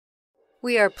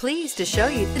We are pleased to show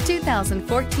you the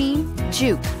 2014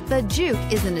 Juke. The Juke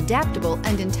is an adaptable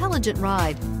and intelligent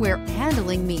ride where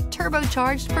handling meets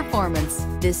turbocharged performance.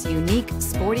 This unique,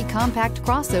 sporty compact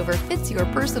crossover fits your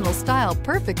personal style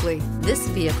perfectly. This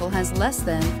vehicle has less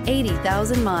than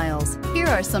 80,000 miles. Here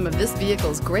are some of this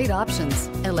vehicle's great options: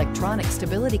 electronic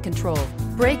stability control,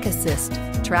 brake assist,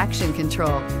 traction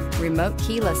control, remote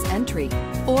keyless entry,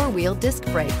 four-wheel disc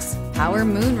brakes, power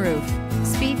moonroof,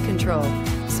 speed control,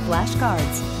 splash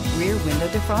guards, rear window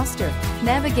defroster,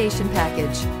 navigation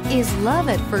package. Is love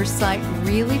at first sight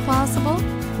really possible?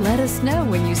 Let us know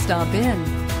when you stop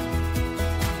in.